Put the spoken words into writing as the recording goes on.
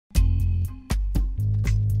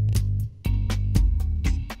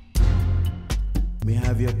May I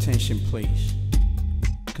have your attention, please?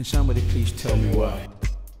 Can somebody please tell me why?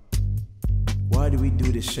 Why do we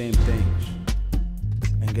do the same things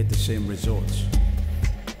and get the same results?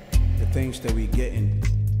 The things that we're getting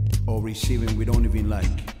or receiving we don't even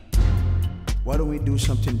like. Why don't we do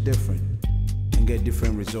something different and get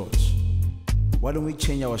different results? Why don't we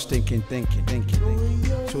change our thinking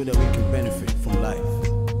so that we can benefit from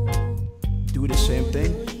life? Do the same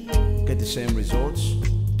thing, get the same results,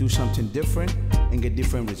 do something different and get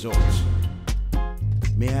different results.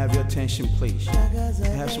 May I have your attention, please? I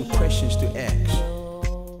have some questions to ask,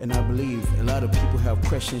 and I believe a lot of people have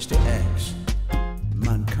questions to ask.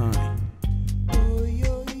 Mankind.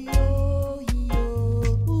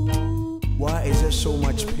 Why is there so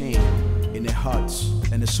much pain in the hearts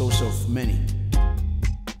and the souls of many?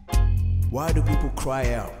 Why do people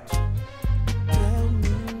cry out?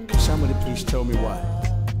 Can somebody please tell me why?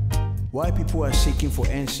 Why people are seeking for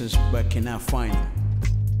answers but cannot find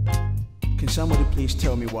them? Can somebody please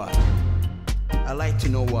tell me why? I'd like to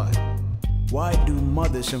know why. Why do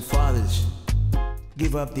mothers and fathers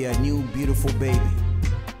give up their new beautiful baby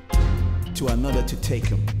to another to take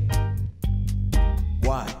him?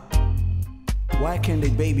 Why? Why can't the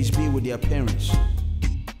babies be with their parents?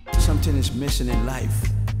 Something is missing in life.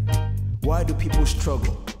 Why do people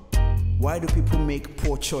struggle? Why do people make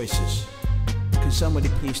poor choices? Can somebody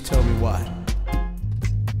please tell me why?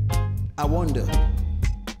 I wonder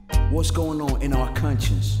what's going on in our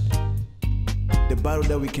conscience. The battle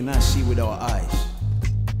that we cannot see with our eyes.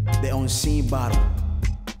 The unseen battle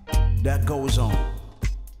that goes on.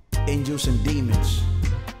 Angels and demons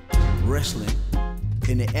wrestling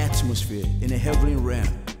in the atmosphere, in the heavenly realm.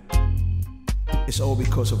 It's all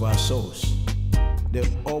because of our souls. The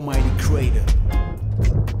Almighty Creator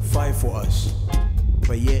fight for us,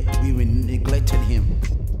 but yet we neglected Him.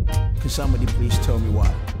 Can somebody please tell me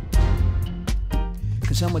why?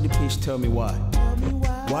 Can somebody please tell me why?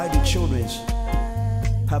 Why do children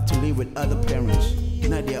have to live with other parents,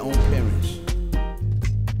 not their own parents?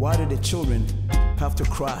 Why do the children have to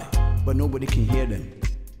cry, but nobody can hear them?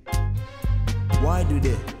 Why do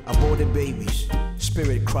the aborted babies'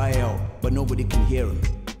 spirit cry out, but nobody can hear them?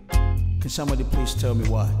 Can somebody please tell me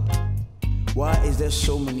why? Why is there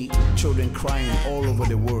so many children crying all over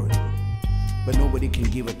the world, but nobody can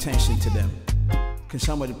give attention to them? Can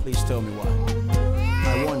somebody please tell me why?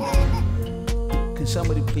 I wonder. Can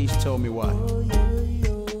somebody please tell me why?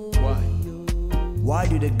 Why? Why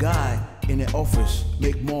do the guy in the office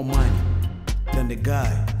make more money than the guy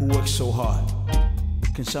who works so hard?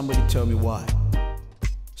 Can somebody tell me why?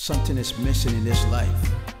 Something is missing in this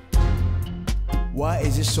life. Why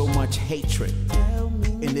is there so much hatred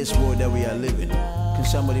in this world that we are living? Can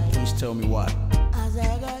somebody please tell me why?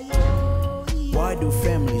 Why do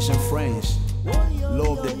families and friends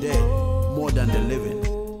love the dead more than the living?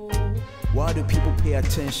 Why do people pay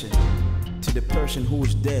attention to the person who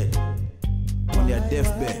is dead on their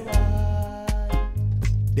deathbed?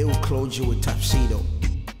 They will clothe you with tuxedo,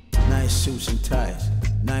 nice suits and ties,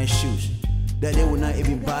 nice shoes that they will not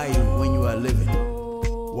even buy you when you are living.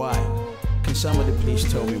 Why? Can somebody please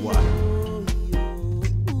tell me why?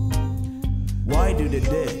 Why do the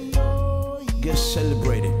dead get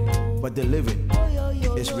celebrated, but the living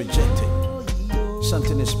is rejected?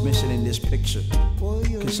 Something is missing in this picture.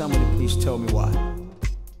 Can somebody please tell me why?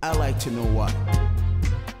 I'd like to know why.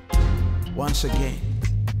 Once again,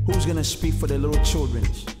 who's gonna speak for the little children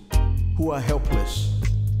who are helpless?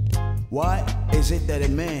 Why is it that a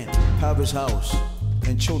man have his house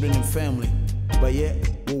and children and family, but yet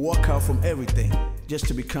will walk out from everything just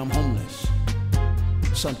to become homeless?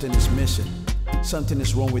 Something is missing. Something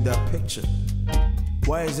is wrong with that picture.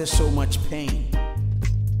 Why is there so much pain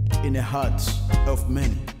in the hearts of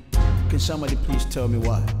many? Can somebody please tell me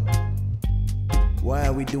why? Why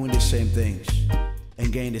are we doing the same things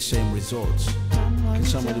and getting the same results? Can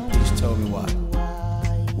somebody please tell me why?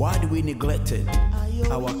 Why do we neglect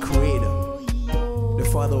our Creator, the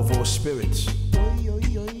Father of all spirits,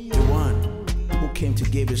 the one who came to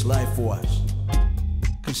give His life for us?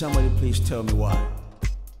 Can somebody please tell me why?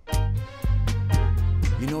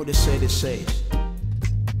 You know they say,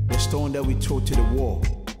 the stone that we throw to the wall,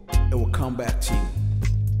 it will come back to you.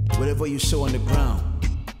 Whatever you sow on the ground,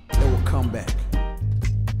 it will come back.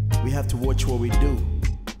 We have to watch what we do,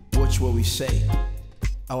 watch what we say.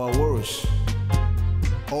 Our words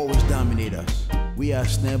always dominate us. We are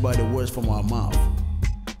snared by the words from our mouth.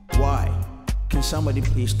 Why? Can somebody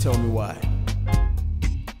please tell me why?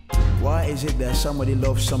 Why is it that somebody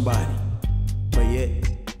loves somebody, but yet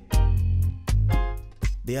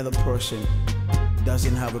the other person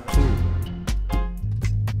doesn't have a clue?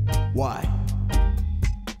 Why?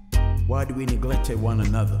 Why do we neglect one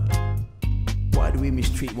another? Why do we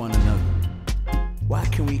mistreat one another? Why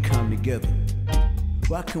can we come together?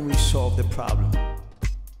 Why can we solve the problem?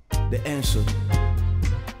 The answer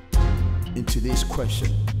into this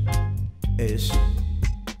question is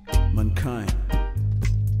mankind.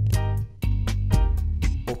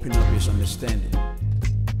 Open up his understanding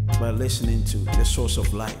by listening to the source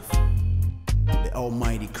of life, the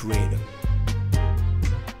Almighty Creator,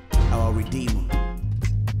 our Redeemer,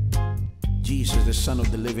 Jesus, the Son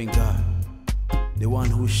of the living God, the one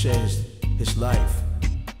who shares his life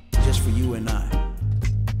just for you and I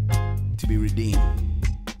to be redeemed.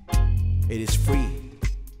 It is free.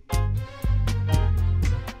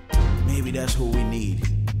 Maybe that's who we need.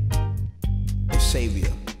 A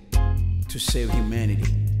Savior to save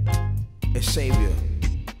humanity. A Savior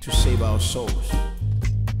to save our souls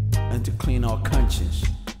and to clean our conscience.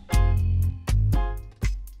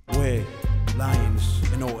 Where lions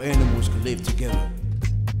and all animals can live together.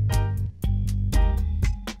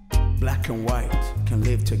 Black and white can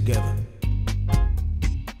live together.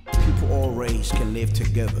 People all race can live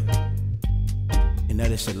together. And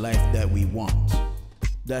that is the life that we want.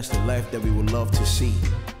 That's the life that we would love to see.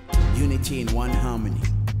 Unity in one harmony.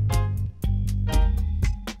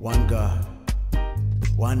 One God.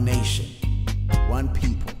 One nation. One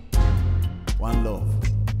people. One love.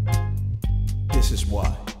 This is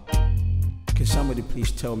why. Can somebody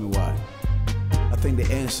please tell me why? I think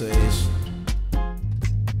the answer is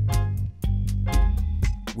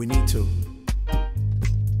we need to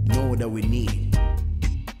know that we need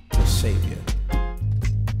a Savior.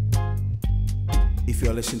 If you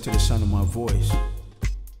are listening to the sound of my voice,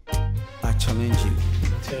 I challenge you.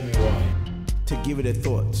 Tell me why. To give it a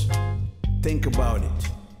thought. Think about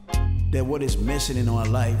it. That what is missing in our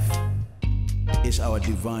life is our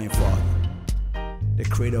divine Father, the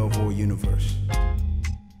creator of our universe.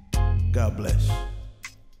 God bless.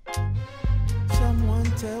 Someone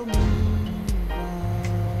tell me